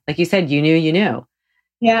definitely, yeah. Like you said, you knew.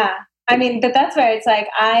 Yeah. I mean, but that's where it's like,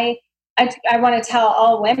 I want to tell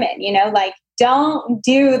all women, like, don't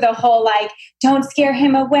do the whole, like, don't scare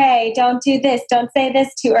him away. Don't do this. Don't say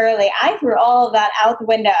this too early. I threw all of that out the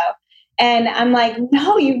window. And I'm like,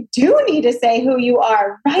 no, you do need to say who you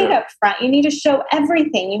are right up front. You need to show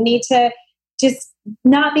everything. You need to just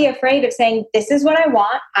not be afraid of saying, this is what I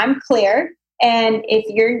want. I'm clear. And if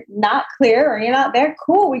you're not clear or you're not there,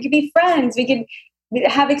 cool. We could be friends. We could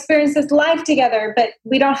have experienced this life together, but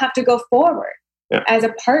we don't have to go forward as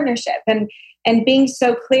a partnership. And being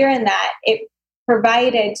so clear in that, it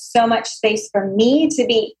provided so much space for me to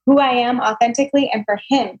be who I am authentically and for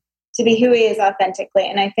him to be who he is authentically.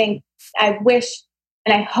 And I wish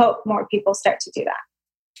and I hope more people start to do that.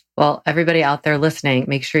 Well, everybody out there listening,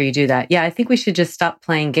 make sure you do that. Yeah, I think we should just stop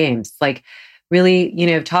playing games. Like really,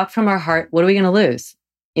 talk from our heart. What are we going to lose?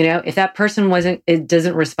 If that person it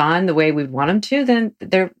doesn't respond the way we'd want them to, then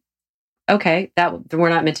they're okay. We're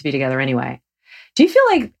not meant to be together anyway. Do you feel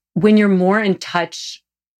like when you're more in touch,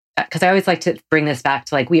 because I always like to bring this back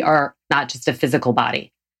to like, we are not just a physical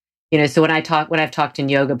body. So when I've talked in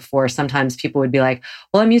yoga before, sometimes people would be like,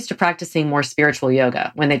 well, I'm used to practicing more spiritual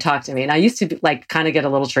yoga when they talk to me. And I used to like kind of get a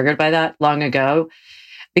little triggered by that long ago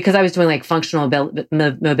because I was doing like functional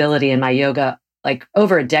mobility in my yoga like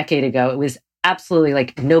over a decade ago. It was absolutely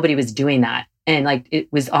like nobody was doing that. And like, it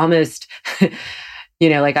was almost,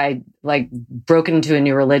 like I like broken into a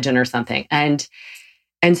new religion or something. And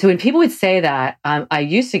so when people would say that, I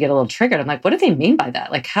used to get a little triggered. I'm like, what do they mean by that?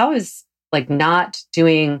 Like, how is like not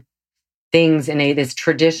doing things in this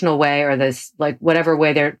traditional way or this like whatever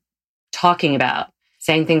way they're talking about,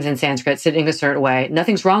 saying things in Sanskrit, sitting a certain way.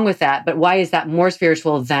 Nothing's wrong with that. But why is that more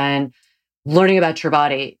spiritual than learning about your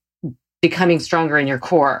body, becoming stronger in your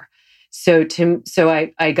core? So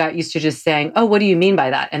I got used to just saying, oh, what do you mean by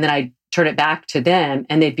that? And then I turn it back to them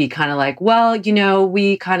and they'd be kind of like, well,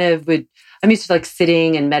 we kind of would, I'm used to like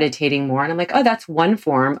sitting and meditating more. And I'm like, oh, that's one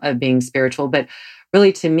form of being spiritual. But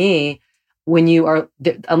really to me, when you are,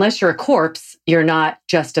 unless you're a corpse, you're not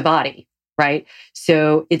just a body, right?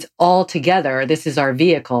 So it's all together. This is our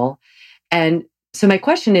vehicle. And so my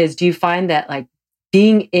question is, do you find that like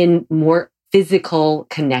being in more physical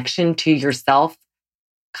connection to yourself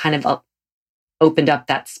kind of opened up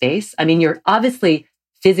that space? I mean, you're obviously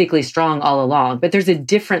physically strong all along, but there's a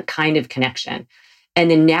different kind of connection. And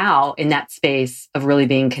then now in that space of really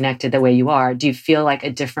being connected the way you are, do you feel like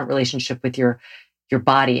a different relationship with your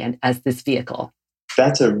body and as this vehicle?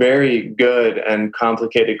 That's a very good and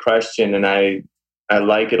complicated question. And I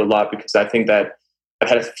like it a lot because I think that I've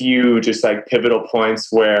had a few just like pivotal points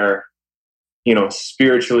where,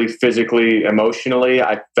 spiritually, physically, emotionally,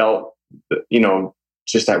 I felt,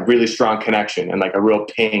 just that really strong connection and like a real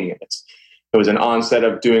ping. It was an onset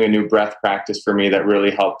of doing a new breath practice for me that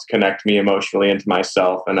really helped connect me emotionally into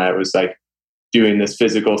myself. And I was like doing this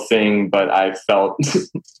physical thing, but I felt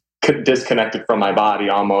disconnected from my body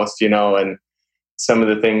almost, and some of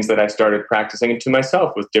the things that I started practicing into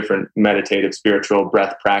myself with different meditative spiritual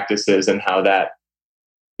breath practices and how that,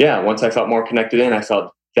 once I felt more connected in, I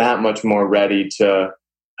felt that much more ready to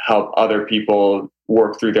help other people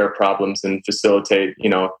work through their problems and facilitate,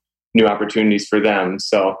 new opportunities for them.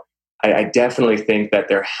 So I definitely think that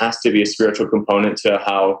there has to be a spiritual component to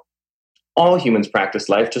how all humans practice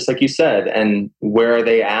life, just like you said. And where are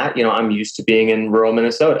they at? I'm used to being in rural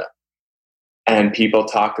Minnesota. And people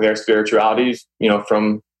talk their spiritualities,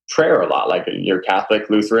 from prayer a lot, like you're Catholic,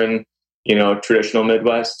 Lutheran, traditional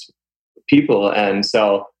Midwest people. And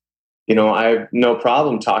so, I have no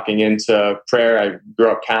problem talking into prayer. I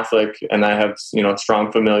grew up Catholic and I have,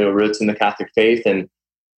 strong familial roots in the Catholic faith. And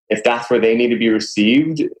if that's where they need to be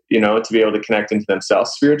received, to be able to connect into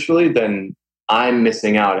themselves spiritually, then I'm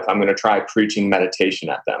missing out if I'm going to try preaching meditation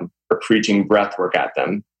at them or preaching breath work at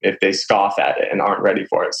them if they scoff at it and aren't ready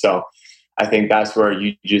for it. So I think that's where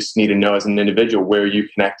you just need to know as an individual where you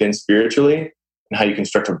connect in spiritually and how you can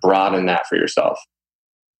start to broaden that for yourself.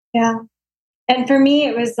 Yeah. And for me,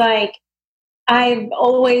 it was like, I've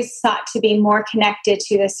always sought to be more connected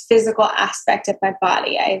to this physical aspect of my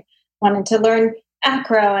body. I wanted to learn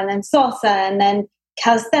acro and then salsa and then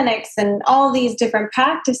calisthenics and all these different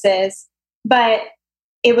practices. But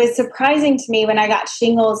it was surprising to me when I got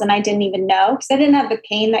shingles and I didn't even know because I didn't have the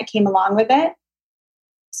pain that came along with it.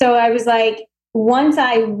 So I was like, once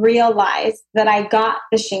I realized that I got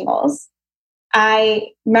the shingles,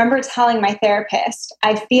 I remember telling my therapist,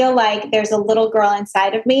 I feel like there's a little girl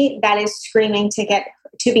inside of me that is screaming to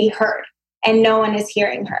be heard and no one is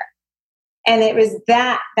hearing her. And it was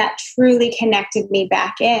that truly connected me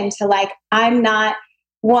back into like, I'm not,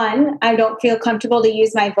 one, I don't feel comfortable to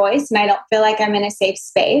use my voice and I don't feel like I'm in a safe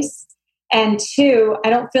space. And two, I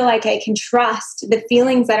don't feel like I can trust the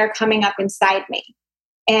feelings that are coming up inside me.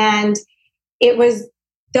 And it was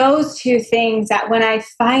those two things that when I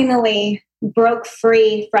finally broke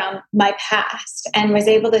free from my past and was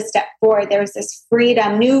able to step forward, there was this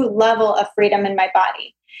freedom, new level of freedom in my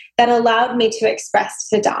body that allowed me to express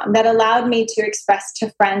to Dom, that allowed me to express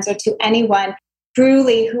to friends or to anyone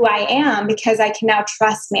truly who I am, because I can now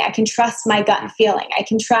trust me. I can trust my gut feeling. I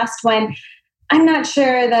can trust when I'm not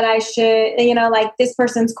sure that I should, like this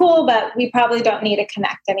person's cool, but we probably don't need to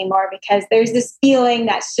connect anymore because there's this feeling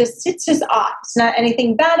it's just off. It's not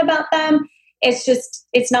anything bad about them.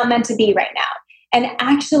 It's not meant to be right now. And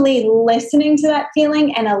actually listening to that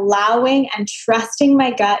feeling and allowing and trusting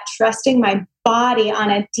my gut, trusting my body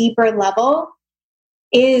on a deeper level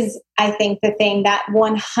is, I think, the thing that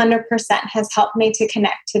 100% has helped me to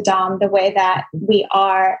connect to Dom the way that we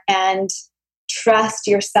are, and trust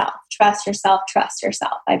yourself, trust yourself, trust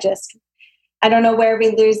yourself. I don't know where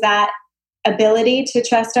we lose that ability to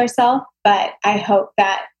trust ourselves, but I hope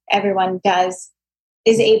that everyone is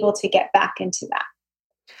able to get back into that.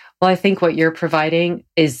 Well, I think what you're providing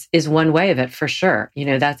is one way of it for sure.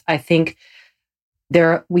 I think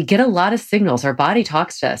we get a lot of signals. Our body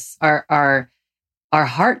talks to us. Our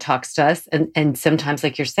heart talks to us. And sometimes,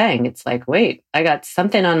 like you're saying, it's like, wait, I got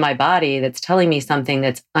something on my body that's telling me something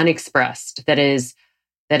that's unexpressed, that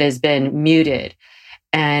has been muted.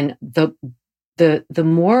 And the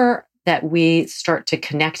more that we start to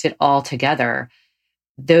connect it all together,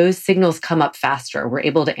 those signals come up faster. We're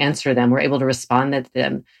able to answer them. We're able to respond to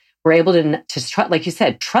them. We're able to like you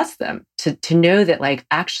said, trust them, to know that, like,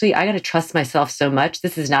 actually, I got to trust myself so much.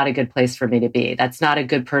 This is not a good place for me to be. That's not a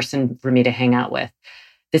good person for me to hang out with.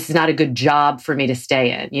 This is not a good job for me to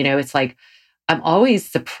stay in. It's like, I'm always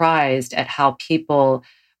surprised at how people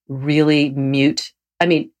really mute. I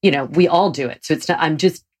mean, we all do it. So it's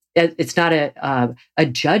not a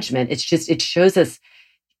judgment. It's just, it shows us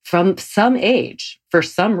from some age, for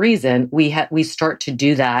some reason, we start to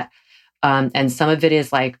do that. And some of it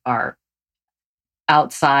is like our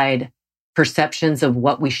outside perceptions of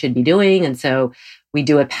what we should be doing. And so we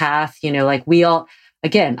do a path, like we all,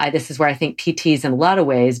 again, this is where I think PTs in a lot of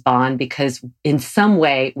ways bond, because in some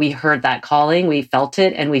way we heard that calling, we felt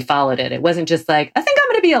it, and we followed it. It wasn't just like, I think I'm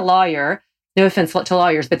going to be a lawyer. No offense to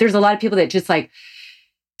lawyers, but there's a lot of people that just like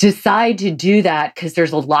decide to do that because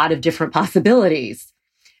there's a lot of different possibilities.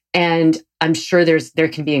 And I'm sure there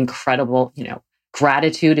can be incredible,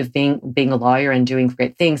 gratitude of being a lawyer and doing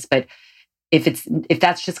great things. But if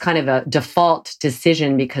that's just kind of a default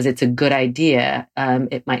decision because it's a good idea,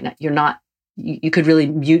 it might not, you could really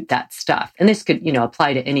mute that stuff. And this could,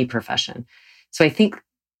 apply to any profession. So I think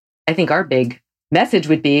our big message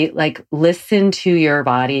would be like, listen to your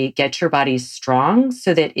body, get your body strong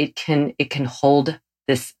so that it can hold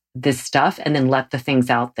this stuff, and then let the things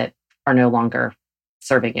out that are no longer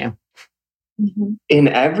serving you. Mm-hmm. In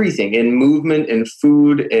everything, in movement, in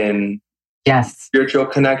food, in spiritual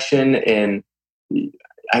connection. And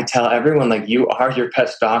I tell everyone, like, you are your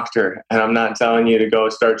best doctor. And I'm not telling you to go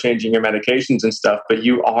start changing your medications and stuff, but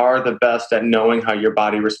you are the best at knowing how your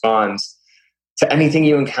body responds to anything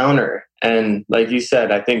you encounter. And like you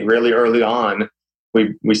said, I think really early on,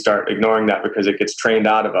 we start ignoring that because it gets trained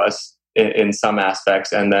out of us in some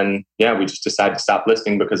aspects. And then, we just decide to stop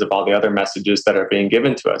listening because of all the other messages that are being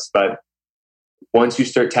given to us. But once you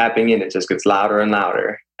start tapping in, it just gets louder and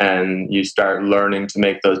louder, and you start learning to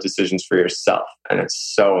make those decisions for yourself. And it's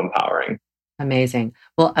so empowering. Amazing.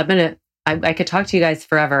 Well, I could talk to you guys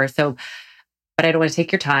forever. So, but I don't want to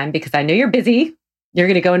take your time because I know you're busy. You're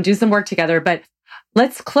going to go and do some work together, but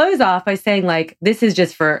let's close off by saying, like, this is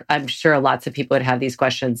just for, I'm sure lots of people would have these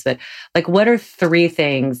questions, but like, what are 3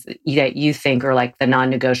 things that you think are like the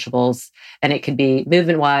non-negotiables? And it could be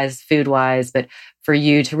movement wise, food wise, but for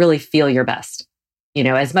you to really feel your best,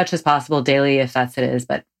 as much as possible daily, if that's it is.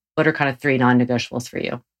 But what are kind of 3 non-negotiables for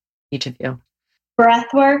you, each of you? Breath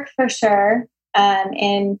work for sure.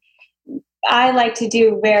 And I like to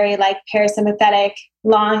do very like parasympathetic,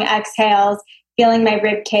 long exhales, feeling my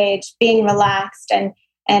rib cage, being relaxed,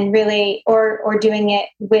 and really, or doing it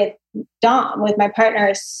with Dom, with my partner,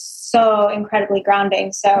 is so incredibly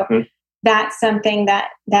grounding. So that's something that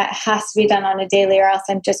has to be done on a daily, or else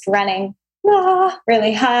I'm just running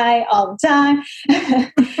really high all the time.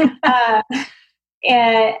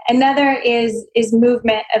 And another is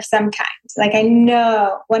movement of some kind. Like, I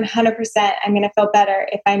know 100% I'm going to feel better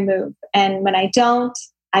if I move. And when I don't,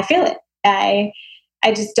 I feel it.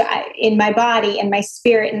 I just, in my body and my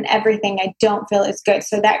spirit and everything, I don't feel as good.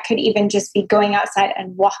 So that could even just be going outside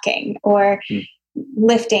and walking or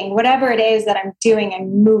lifting, whatever it is that I'm doing,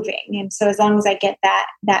 I'm moving. And so as long as I get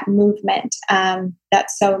that movement,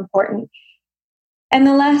 that's so important. And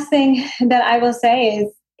the last thing that I will say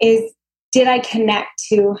is did I connect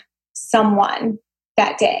to someone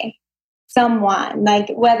that day? Someone, like,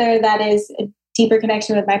 whether that is a deeper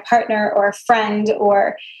connection with my partner or a friend,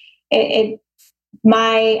 or I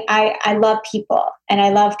love people and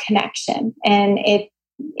I love connection. And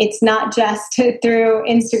it's not just through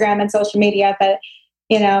Instagram and social media, but,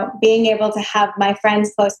 being able to have my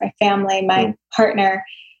friends close, my family, my partner,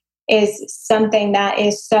 is something that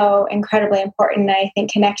is so incredibly important. And I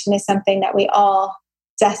think connection is something that we all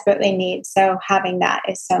desperately need. So having that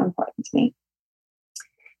is so important to me.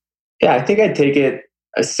 Yeah, I think I'd take it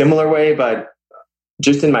a similar way, but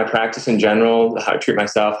just in my practice in general, how I treat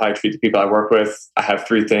myself, how I treat the people I work with, I have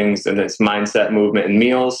 3 things, and it's mindset, movement, and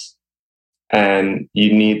meals. And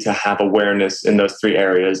you need to have awareness in those 3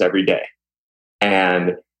 areas every day.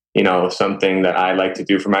 And, something that I like to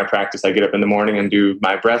do for my practice, I get up in the morning and do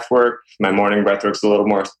my breath work. My morning breath work's a little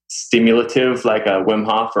more stimulative, like a Wim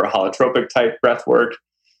Hof or a holotropic type breath work.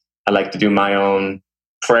 I like to do my own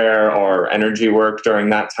prayer or energy work during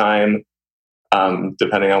that time,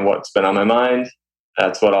 depending on what's been on my mind.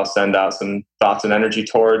 That's what I'll send out some thoughts and energy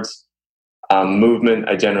towards. Movement,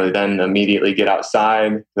 I generally then immediately get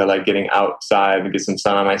outside. I like getting outside and get some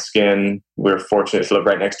sun on my skin. We're fortunate to live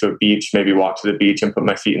right next to a beach, maybe walk to the beach and put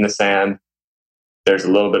my feet in the sand. There's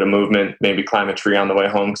a little bit of movement, maybe climb a tree on the way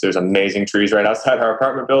home because there's amazing trees right outside our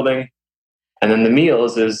apartment building. And then the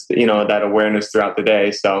meals is, that awareness throughout the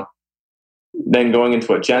day. So then going into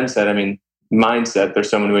what Jen said, mindset, there's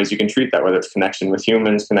so many ways you can treat that, whether it's connection with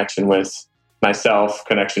humans, connection with myself,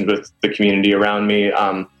 connection with the community around me.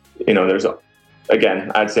 There's,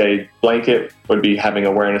 again, I'd say blanket would be having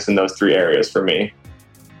awareness in those 3 areas for me.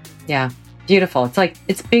 Yeah. Beautiful.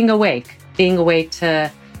 It's being awake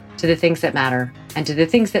to the things that matter and to the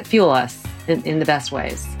things that fuel us in the best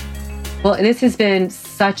ways. Well, this has been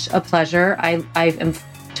such a pleasure. I am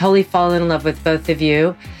totally fallen in love with both of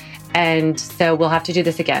you. And so we'll have to do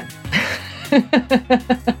this again.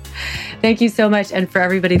 Thank you so much. And for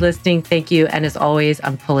everybody listening, thank you. And as always,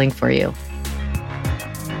 I'm pulling for you.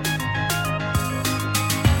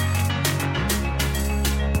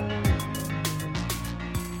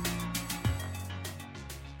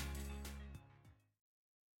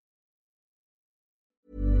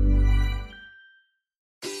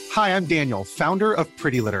 Hi, I'm Daniel, founder of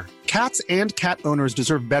Pretty Litter. Cats and cat owners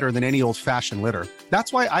deserve better than any old-fashioned litter.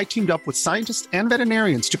 That's why I teamed up with scientists and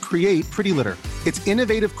veterinarians to create Pretty Litter. Its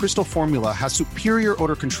innovative crystal formula has superior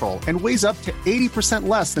odor control and weighs up to 80%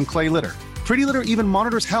 less than clay litter. Pretty Litter even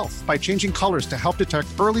monitors health by changing colors to help detect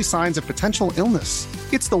early signs of potential illness.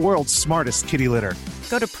 It's the world's smartest kitty litter.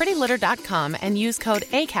 Go to prettylitter.com and use code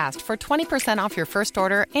ACAST for 20% off your first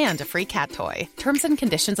order and a free cat toy. Terms and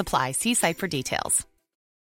conditions apply. See site for details.